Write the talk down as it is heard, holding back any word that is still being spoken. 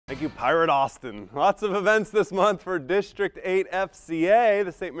Thank you, Pirate Austin. Lots of events this month for District 8 FCA.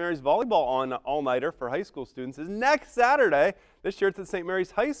 The St. Mary's Volleyball All-Nighter for high school students is next Saturday. This year it's at St.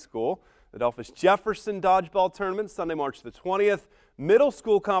 Mary's High School. The Delphus Jefferson Dodgeball Tournament, Sunday, March the 20th. Middle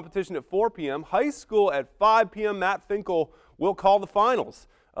school competition at 4 p.m. High school at 5 p.m. Matt Finkel will call the finals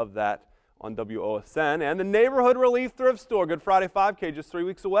of that on WOSN. And the Neighborhood Relief Thrift Store, Good Friday 5K, just 3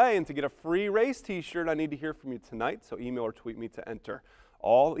 weeks away. And to get a free race t-shirt, I need to hear from you tonight, so email or tweet me to enter.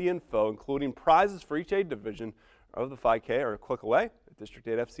 All the info, including prizes for each aid division of the 5K, are a click away at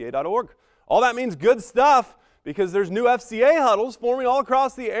district8fca.org. All that means good stuff, because there's new FCA huddles forming all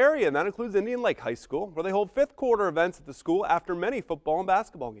across the area, and that includes Indian Lake High School, where they hold fifth quarter events at the school after many football and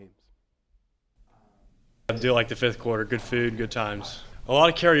basketball games. I do like the fifth quarter. Good food, good times. A lot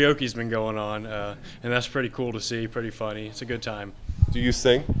of karaoke's been going on, and that's pretty cool to see, pretty funny. It's a good time. Do you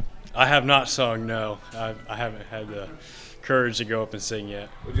sing? I have not sung, no. I haven't had the courage to go up and sing yet.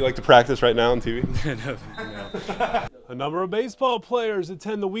 Would you like to practice right now on TV? No. A number of baseball players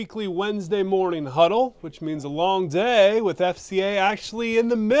attend the weekly Wednesday morning huddle, which means a long day with FCA actually in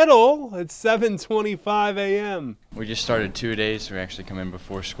the middle at 7:25 a.m. We just started 2 days. We actually come in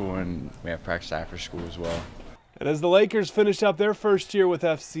before school and we have practice after school as well. And as the Lakers finish up their first year with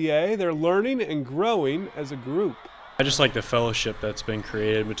FCA, they're learning and growing as a group. I just like the fellowship that's been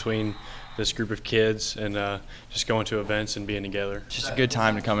created between this group of kids and just going to events and being together. It's just a good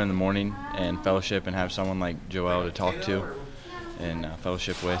time to come in the morning and fellowship and have someone like Joel to talk to and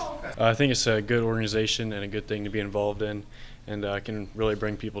fellowship with. I think it's a good organization and a good thing to be involved in, and can really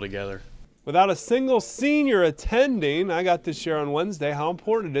bring people together. Without a single senior attending, I got to share on Wednesday how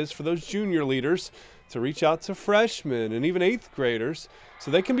important it is for those junior leaders to reach out to freshmen and even eighth graders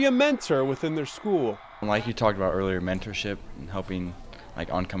so they can be a mentor within their school. Like you talked about earlier, mentorship and helping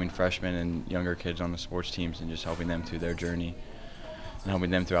like oncoming freshmen and younger kids on the sports teams and just helping them through their journey and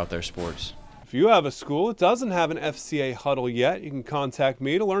helping them throughout their sports. If you have a school that doesn't have an FCA huddle yet, you can contact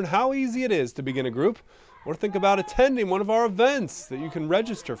me to learn how easy it is to begin a group, or think about attending one of our events that you can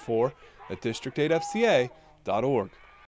register for at district8fca.org.